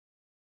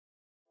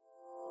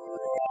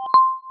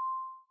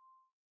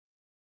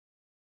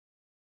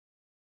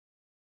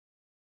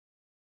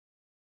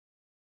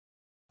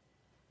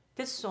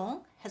This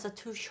song has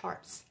two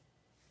sharps,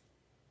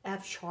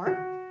 F sharp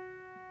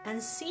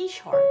and C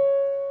sharp.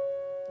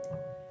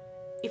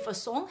 If a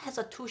song has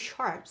two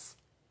sharps,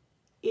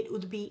 it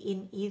would be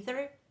in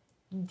either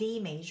D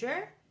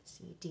major,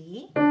 C,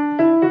 D. D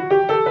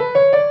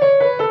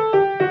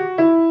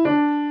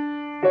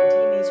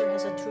major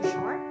has a 2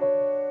 sharp,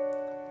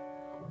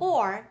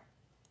 or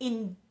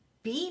in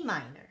B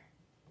minor.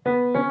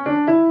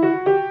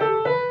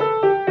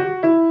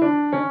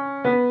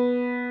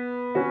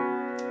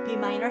 B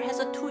minor has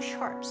a 2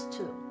 sharps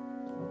too.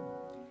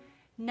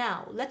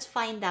 Now let's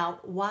find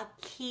out what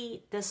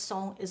key this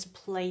song is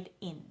played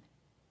in.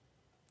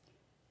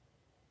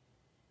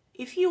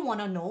 If you want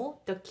to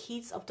know the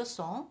keys of the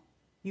song,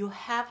 you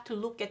have to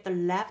look at the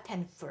left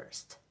hand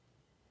first.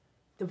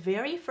 The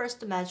very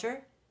first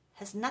measure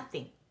has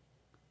nothing,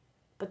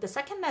 but the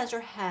second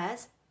measure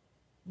has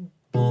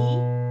B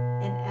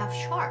and F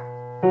sharp.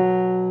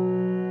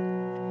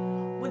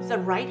 With the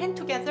right hand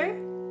together,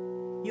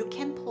 you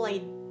can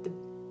play the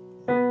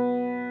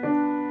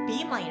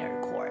B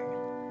minor chord.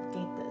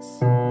 Look at this.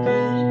 B,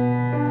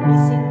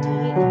 missing D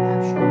and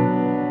F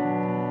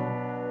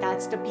sharp.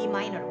 That's the B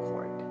minor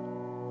chord.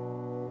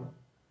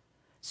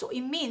 So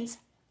it means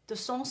the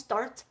song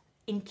starts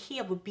in key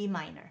of B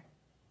minor.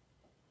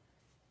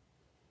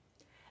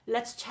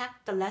 Let's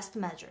check the last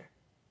measure.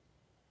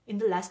 In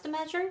the last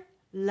measure,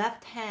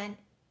 left hand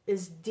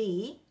is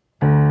D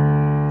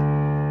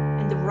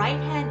and the right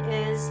hand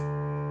is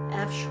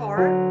F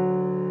sharp,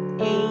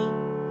 A,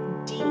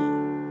 D.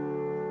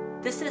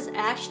 This is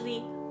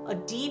actually a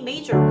D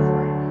major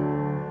chord.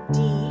 D,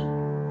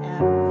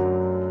 F,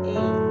 A.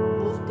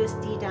 Move this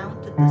D down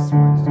to this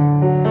one. So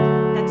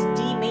that's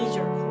D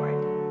major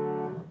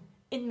chord.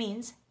 It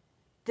means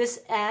this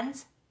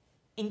ends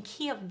in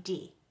key of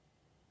D.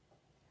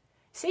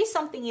 Say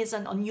something is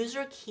an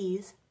unusual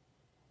keys,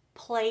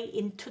 play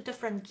in 2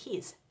 different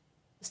keys.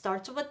 It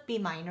starts with B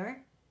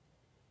minor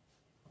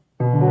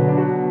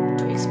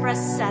to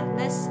express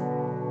sadness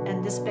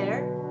and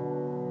despair,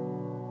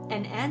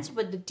 and ends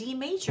with the D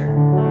major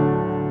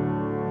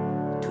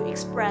to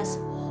express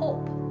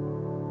hope.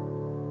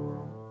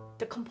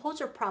 The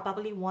composer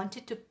probably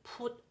wanted to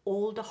put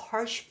all the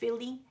harsh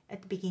feeling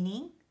at the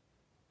beginning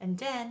and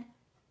then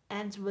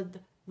ends with the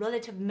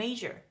relative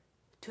major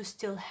to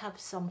still have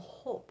some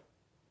hope,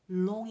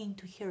 longing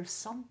to hear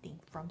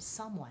something from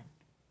someone.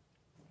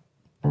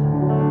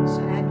 So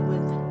end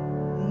with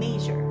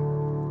major.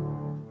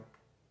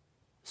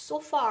 So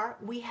far,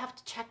 we have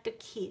to check the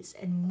keys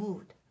and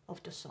mood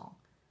of the song.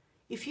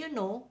 If you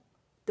know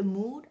the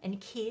mood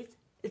and keys,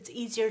 it's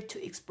easier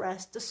to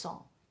express the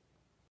song.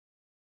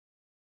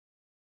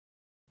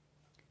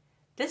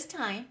 This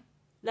time,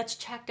 let's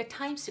check the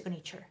time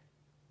signature.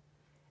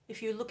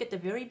 If you look at the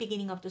very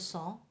beginning of the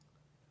song,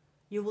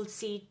 you will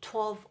see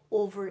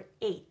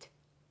 12/8.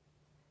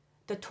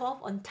 The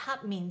 12 on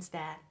top means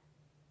that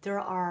there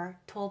are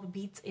 12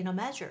 beats in a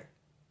measure,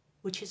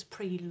 which is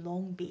pretty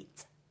long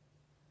beats.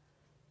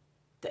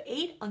 The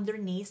 8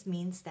 underneath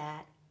means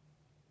that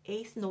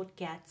 8th note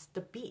gets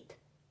the beat.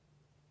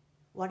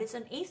 What is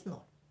an 8th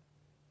note?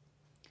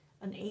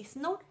 An 8th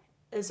note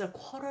is a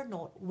quarter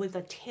note with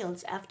the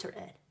tails after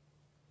it.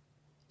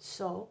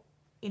 So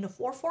in a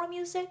 4/4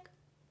 music,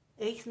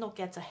 8th note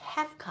gets a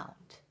half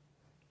count.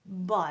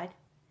 But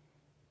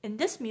in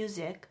this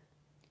music,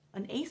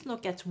 an 8th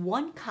note gets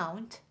 1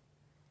 count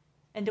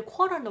and the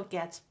quarter note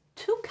gets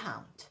 2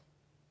 count.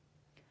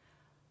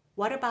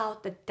 What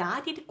about the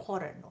dotted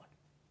quarter note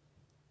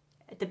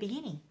at the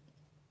beginning?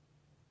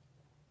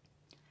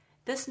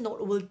 This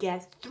note will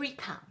get 3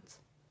 counts.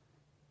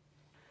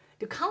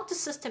 The count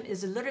system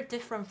is a little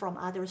different from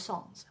other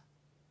songs.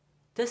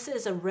 This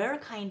is a rare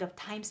kind of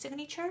time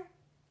signature,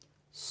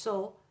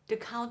 so the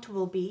count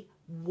will be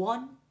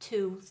 1,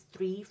 2,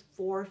 3,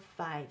 4,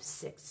 5,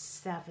 6,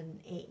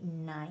 7, 8,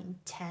 9,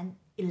 10,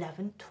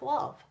 11,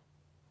 12.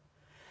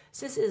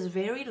 Since it's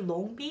very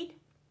long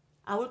beat,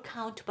 I will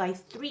count by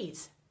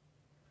 3s.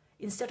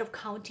 Instead of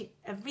counting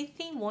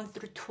everything 1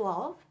 through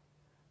 12,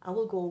 I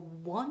will go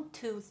 1,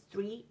 2,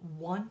 3,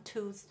 1,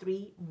 2,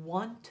 3,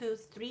 1, 2,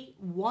 3,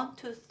 1,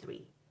 2,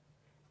 3.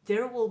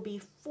 There will be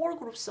 4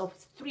 groups of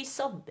 3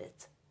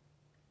 sub-bits.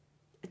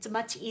 It's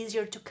much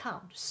easier to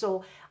count,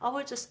 so I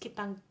will just keep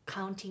on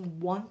counting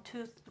 1,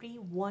 2, 3,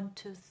 1,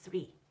 2,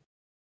 3.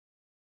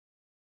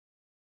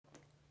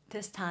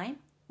 This time,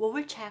 we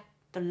will check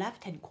the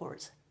left-hand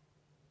chords.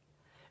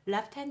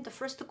 Left hand, the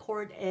first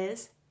chord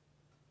is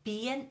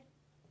B and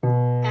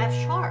F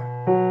sharp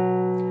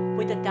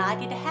with a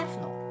dotted half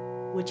note,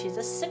 which is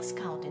a 6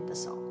 count in the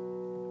song.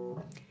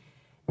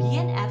 B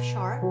and F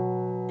sharp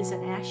is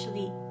an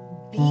actually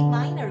B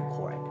minor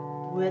chord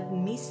with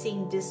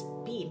missing this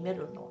B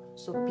middle note.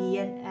 So B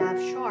and F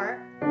sharp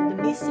with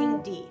the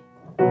missing D.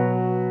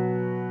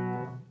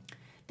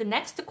 The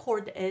next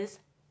chord is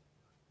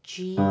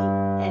G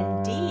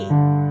and D,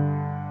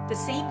 the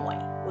same way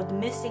with the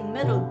missing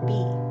middle B.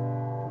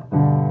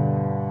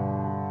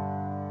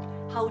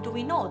 How do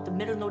we know the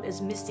middle note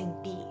is missing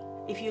B?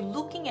 If you're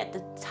looking at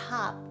the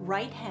top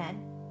right hand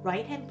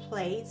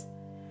plays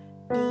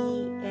B,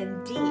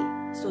 and D.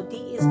 So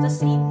D is the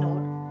same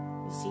note.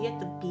 You see it,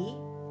 the B?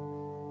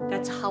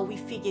 That's how we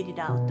figured it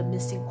out, the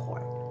missing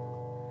chord.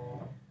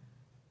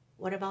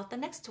 What about the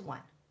next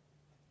one?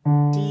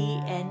 D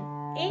and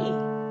A.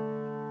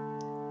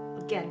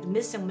 Again, the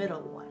missing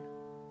middle one.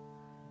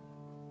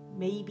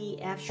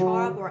 Maybe F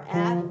sharp or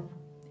F.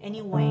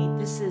 Anyway,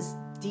 this is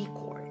D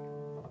chord.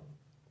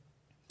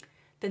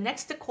 The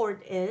next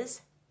chord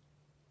is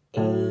A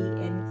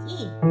and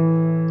E.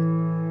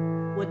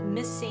 With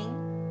missing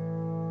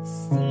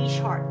C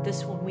sharp.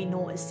 This one we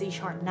know is C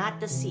sharp, not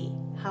the C.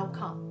 How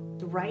come?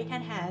 The right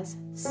hand has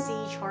C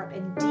sharp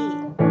and D.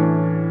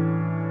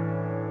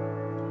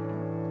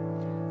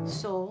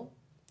 So,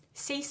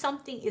 say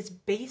something is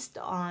based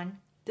on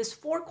these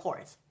four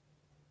chords.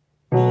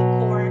 B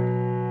chord,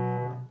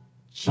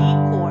 G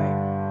chord,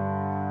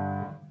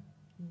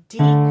 D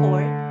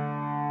chord,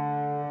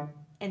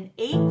 and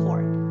A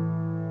chord.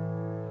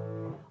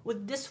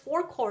 With these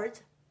four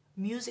chords,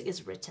 music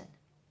is written.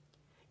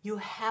 You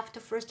have to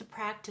first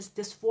practice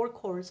these four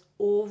chords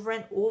over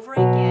and over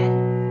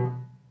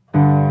again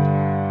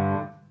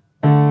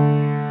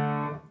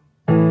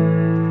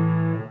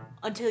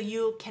until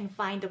you can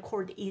find the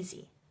chord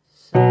easy.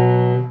 So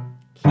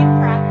keep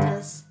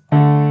practice.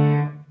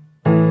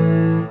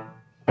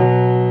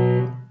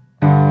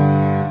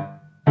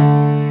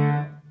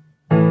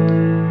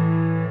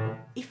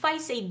 If I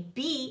say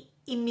B,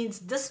 it means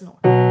this note.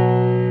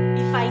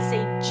 If I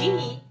say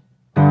G,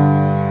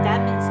 that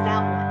means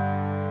that one.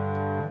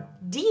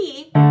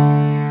 D,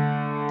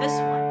 this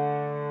one.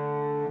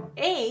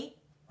 A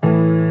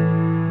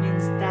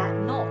means that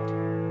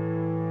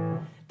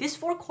note. These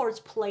four chords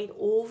played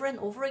over and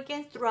over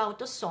again throughout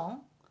the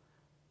song.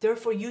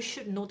 Therefore, you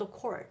should know the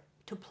chord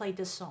to play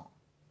this song.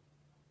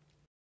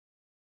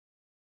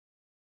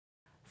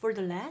 For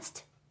the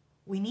last,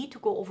 we need to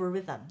go over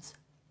rhythms.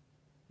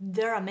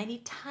 There are many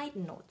tied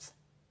notes.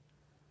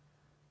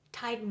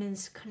 Tied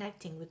means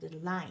connecting with the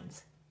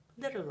lines,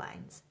 little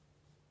lines.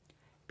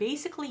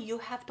 Basically, you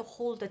have to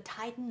hold the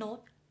tied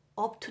note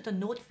up to the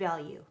note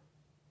value.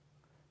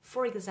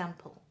 For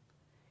example,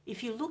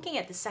 if you're looking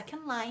at the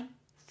second line,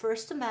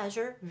 first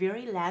measure,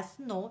 very last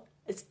note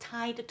is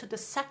tied to the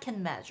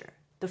second measure,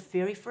 the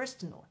very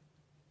first note.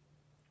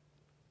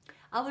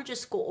 I will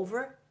just go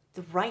over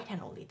the right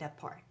hand only, that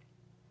part.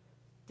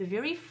 The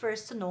very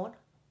first note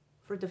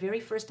for the very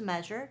first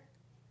measure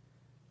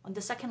on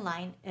the second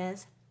line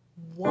is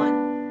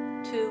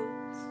 1, 2,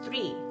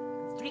 3.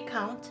 3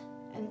 count,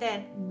 and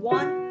then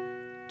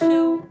 1,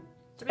 2,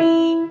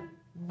 3,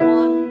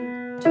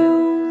 1,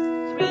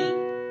 2, 3,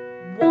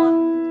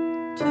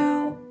 1,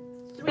 2,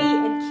 3,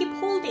 and keep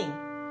holding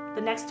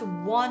the next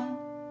 1,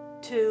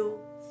 2,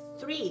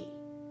 3.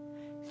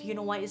 Do you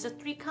know why it's a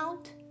 3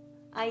 count?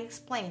 I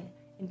explained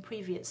in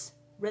previous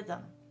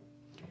rhythm.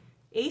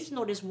 Eighth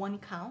note is 1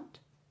 count,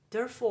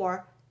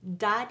 therefore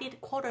dotted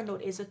quarter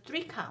note is a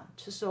 3 count.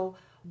 So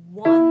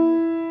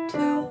 1,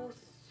 2,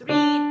 3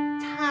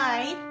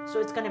 tied, so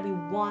it's gonna be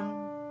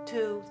 1,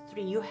 2,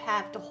 3. You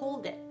have to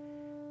hold it,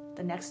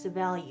 the next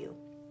value.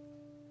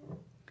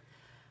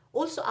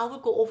 Also, I will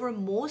go over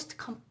most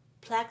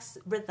complex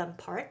rhythm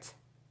part.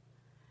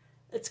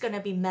 It's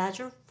gonna be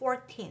measure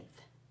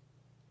 14th.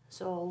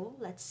 So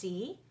let's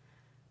see.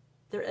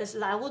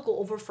 I will go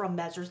over from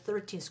measure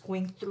 13th,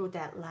 going through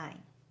that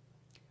line.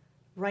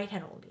 Right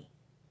hand only.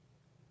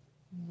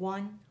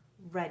 1,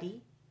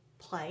 ready,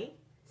 play.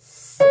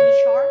 C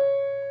sharp,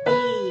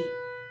 B,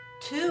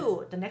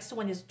 2. The next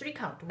one is 3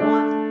 count.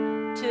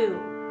 1, 2,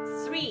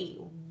 3.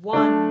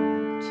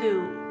 1,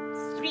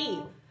 2,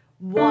 3.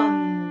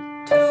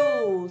 1,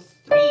 2,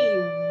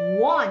 3.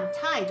 1.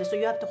 Tied. So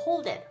you have to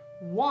hold it.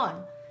 1,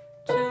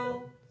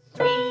 2,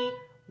 3.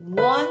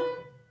 1,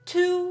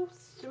 2,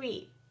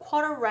 3.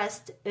 Quarter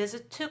rest is a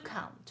 2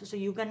 count. So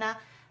you're gonna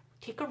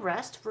take a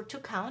rest for 2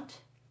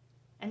 count.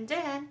 And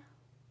then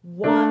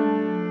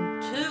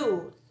 1,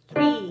 2,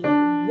 3.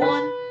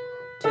 1,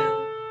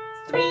 2,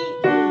 3,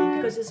 E,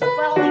 because it's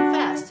falling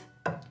fast.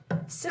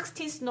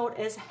 16th note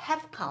is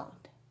half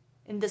count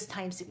in this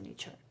time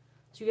signature.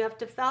 So you have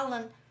to fall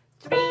on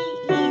 3,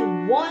 E,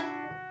 1,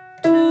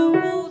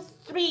 2,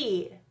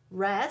 3.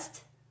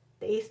 Rest,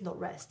 the 8th note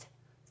rest.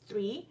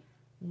 3,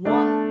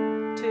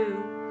 1,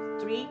 2,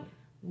 3,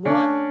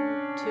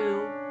 1,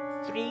 2,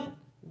 3,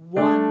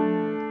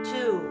 1,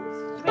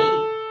 2, 3.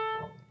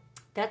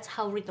 That's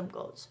how rhythm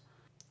goes.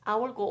 I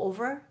will go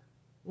over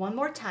one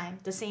more time,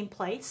 the same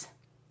place,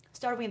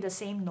 starting with the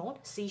same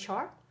note, C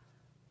sharp.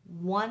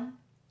 1,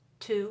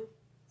 2,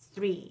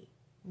 3.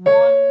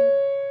 1,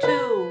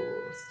 2,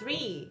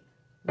 3.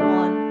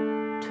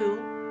 1,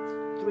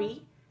 2,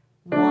 3.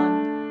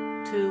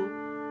 1, 2,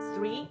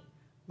 3.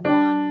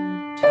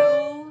 1,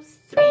 2,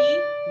 3.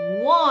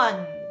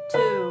 1,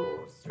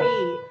 2,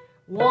 3.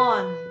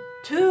 1,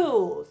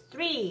 2,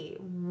 3.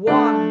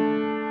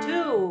 1,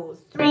 2,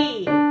 3.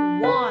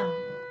 1,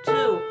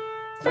 2,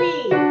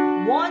 3.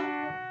 1,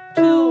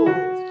 2,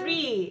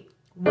 3.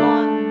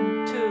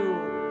 1,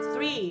 2,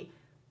 3.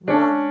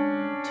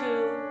 1,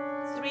 2,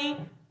 3.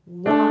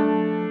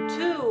 1,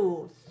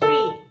 2,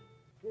 3.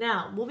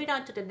 Now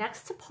on to the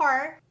next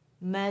part,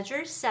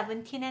 measure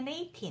 17 and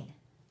 18.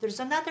 There's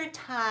another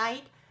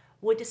tied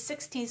with the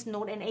 16th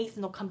note and 8th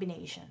note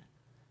combination.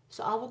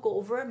 So I will go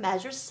over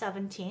measure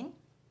 17,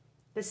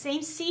 the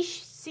same C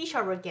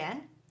sharp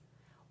again.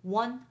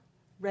 1,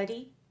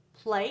 ready,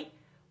 play.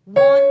 1,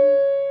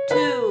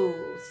 2,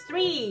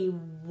 3,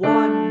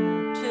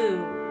 1,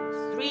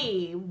 2,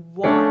 3,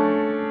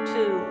 1,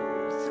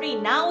 2, 3.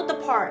 Now the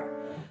part.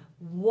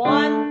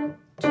 1,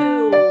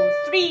 2,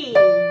 3,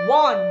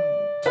 1,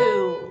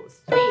 2,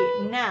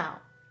 3.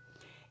 Now,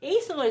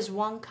 8th note is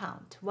 1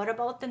 count. What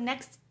about the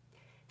next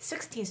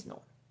 16th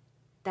note?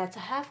 That's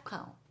a half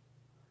count.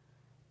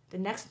 The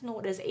next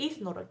note is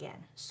 8th note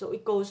again. So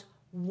it goes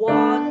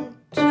 1,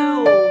 2,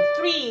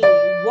 3,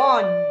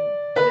 1,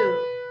 2.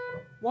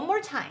 One more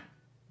time.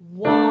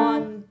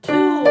 1, 2.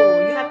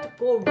 You have to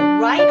go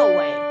right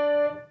away.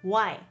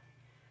 Why?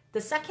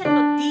 The second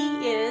note,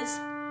 D, is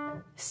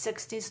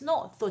 16th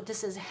note. So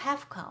this is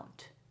half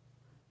count.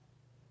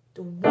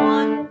 The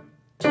 1,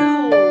 2.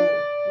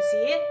 You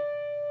see it?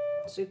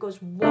 So it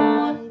goes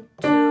 1,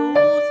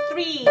 2,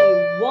 3.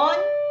 1,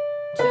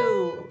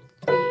 2,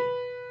 3.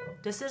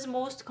 This is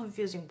most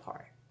confusing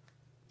part.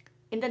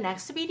 In the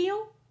next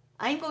video,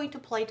 I'm going to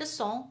play the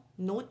song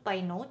note by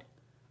note.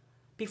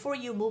 Before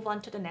you move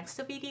on to the next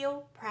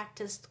video,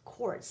 practice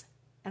chords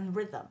and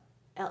rhythm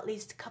at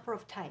least a couple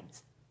of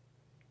times.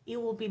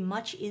 It will be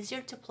much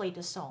easier to play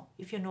the song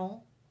if you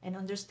know and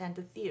understand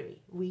the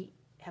theory we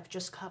have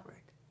just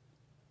covered.